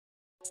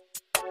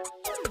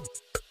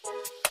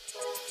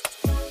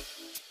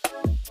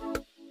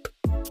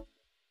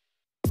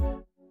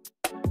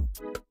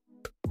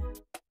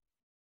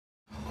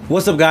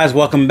What's up, guys?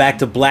 Welcome back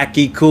to Black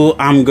Geek Cool.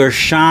 I'm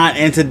Gershon,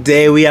 and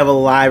today we have a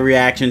live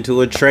reaction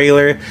to a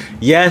trailer.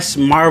 Yes,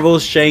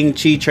 Marvel's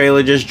Shang-Chi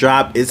trailer just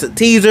dropped. It's a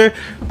teaser,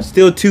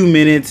 still 2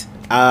 minutes,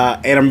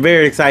 and I'm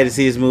very excited to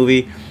see this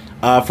movie.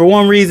 For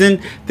one reason,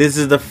 this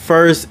is the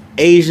first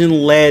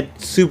Asian-led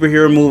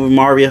superhero movie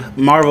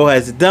Marvel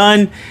has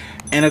done.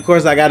 And of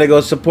course, I gotta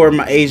go support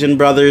my Asian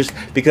brothers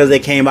because they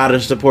came out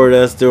and supported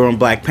us during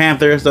Black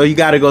Panther. So you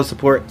gotta go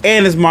support,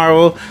 and it's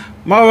Marvel.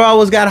 Marvel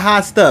always got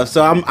hot stuff,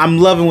 so I'm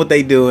loving what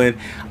they doing.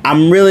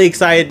 I'm really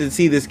excited to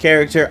see this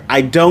character.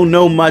 I don't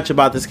know much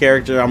about this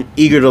character. I'm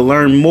eager to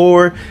learn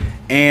more,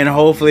 and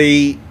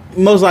hopefully,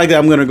 most likely,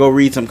 I'm gonna go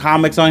read some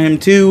comics on him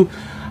too.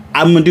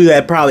 I'm gonna do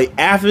that probably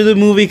after the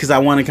movie because I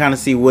want to kind of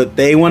see what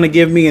they want to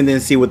give me, and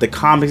then see what the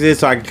comics is,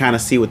 so I can kind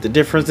of see what the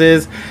difference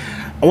is.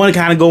 I want to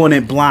kind of go in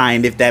it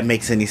blind, if that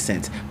makes any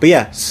sense. But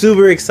yeah,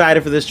 super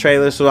excited for this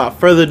trailer. So without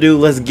further ado,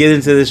 let's get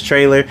into this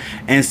trailer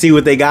and see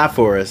what they got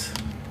for us.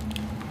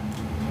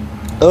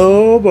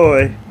 Oh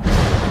boy.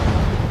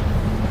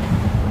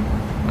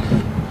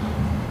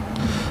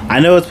 I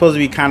know it's supposed to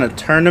be kind of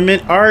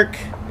tournament arc.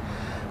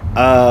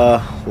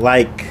 I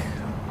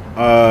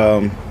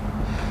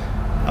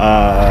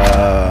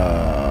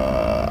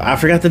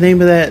forgot the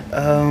name of that.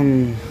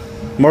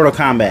 Mortal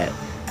Kombat.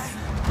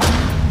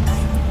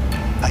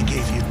 I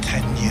gave you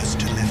 10 years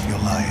to live your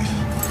life.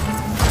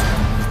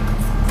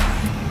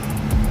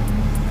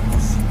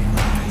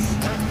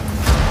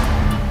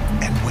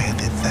 And where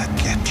did that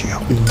get you?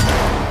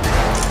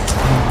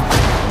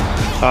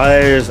 Oh,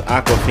 there's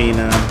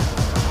Awkwafina.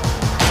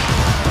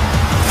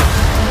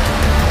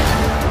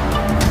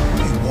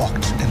 You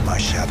walked in my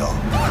shadow.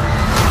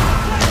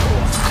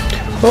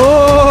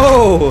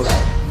 Oh!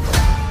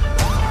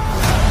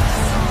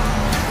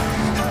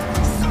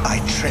 I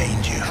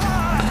trained you.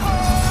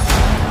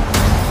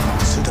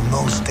 So the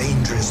most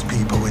dangerous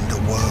people in the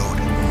world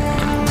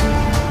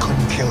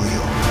couldn't kill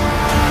you.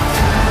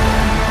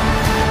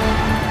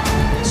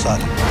 Son,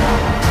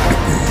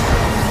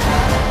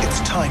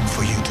 it's time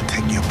for you to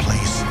take your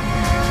place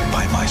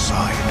by my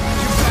side.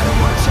 You better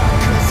watch out,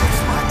 'cause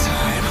it's my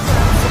time.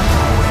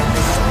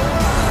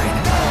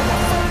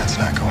 That's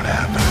not going to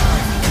happen.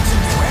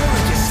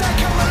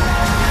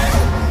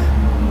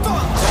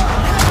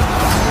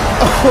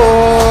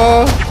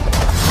 Oh.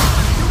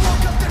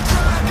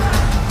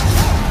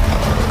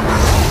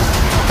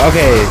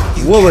 Okay,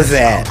 what was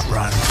that?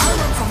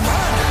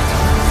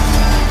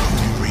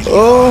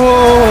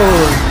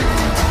 Oh!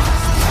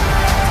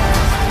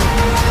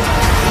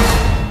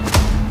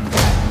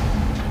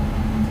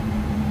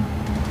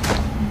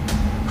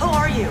 Who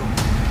are you?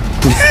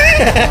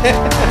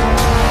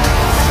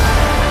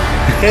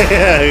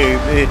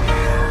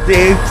 The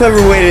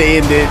clever way to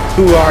end it.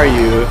 Who are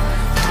you?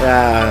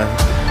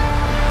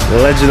 The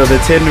Legend of the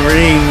Ten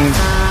Rings.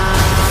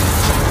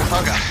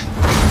 Okay.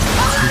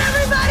 Hold on,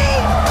 everybody!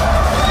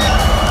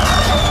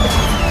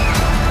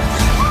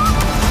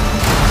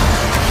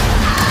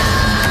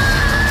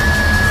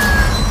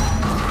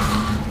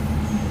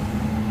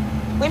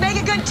 We make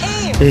a good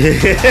team.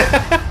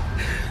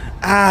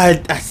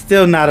 I'm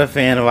still not a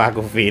fan of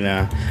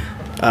Awkwafina.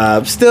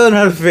 Still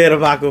not a fan of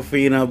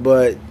Awkwafina,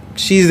 but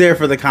she's there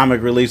for the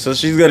comic relief, so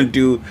she's gonna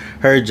do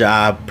her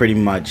job pretty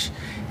much.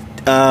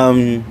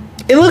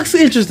 It looks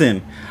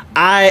interesting.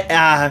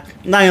 Not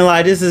gonna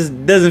lie, this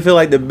doesn't feel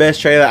like the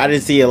best trailer. I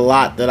didn't see a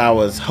lot that I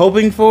was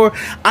hoping for.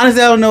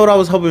 Honestly, I don't know what I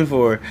was hoping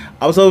for.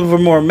 I was hoping for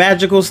more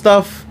magical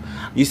stuff.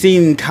 You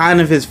seen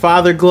kind of his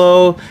father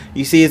glow.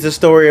 You see it's a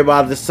story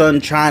about the son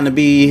trying to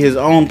be his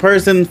own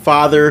person.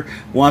 Father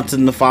wants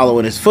him to follow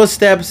in his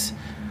footsteps.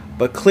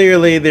 But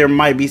clearly there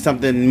might be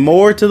something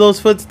more to those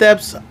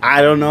footsteps.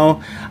 I don't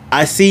know.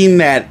 I seen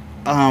that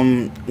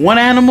one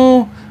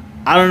animal.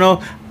 I don't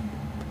know.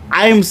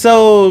 I am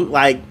so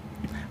like,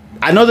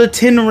 I know the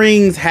 10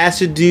 Rings has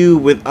to do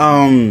with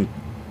oh,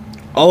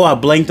 I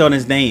blanked on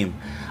his name.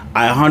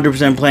 I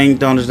 100%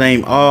 blanked on his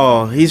name.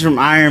 Oh, he's from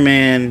Iron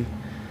Man.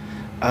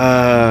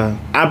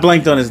 I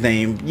blanked on his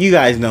name. You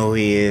guys know who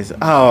he is.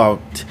 Oh,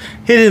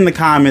 hit it in the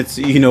comments.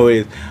 You know who it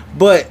is.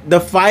 But the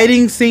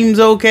fighting seems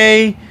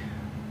okay.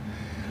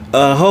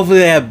 Hopefully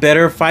they have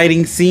better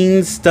fighting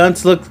scenes.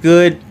 Stunts look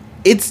good.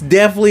 It's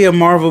definitely a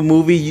Marvel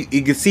movie.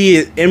 You can see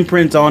his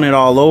imprint on it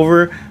all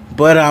over.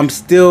 But I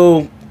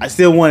still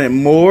want it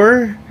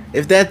more.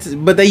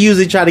 But they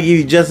usually try to give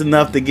you just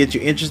enough to get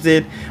you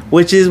interested,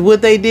 which is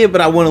what they did.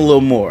 But I want a little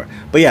more.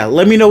 But yeah,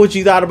 let me know what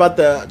you thought about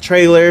the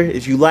trailer.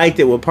 If you liked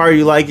it, what part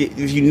you liked it.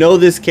 If you know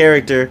this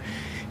character,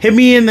 hit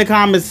me in the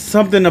comments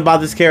something about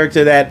this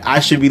character that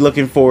I should be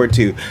looking forward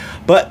to.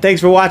 But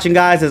thanks for watching,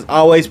 guys. As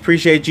always,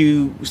 appreciate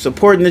you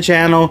supporting the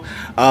channel,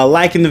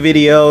 liking the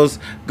videos.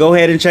 Go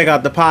ahead and check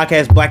out the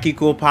podcast, Black Geek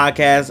Cool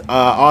Podcast.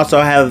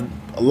 Also have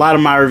a lot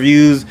of my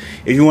reviews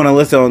if you want to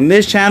listen on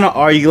this channel,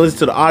 or you can listen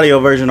to the audio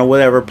version or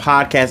whatever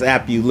podcast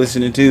app you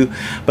listening to.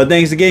 But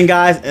thanks again,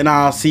 guys, and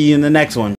I'll see you in the next one.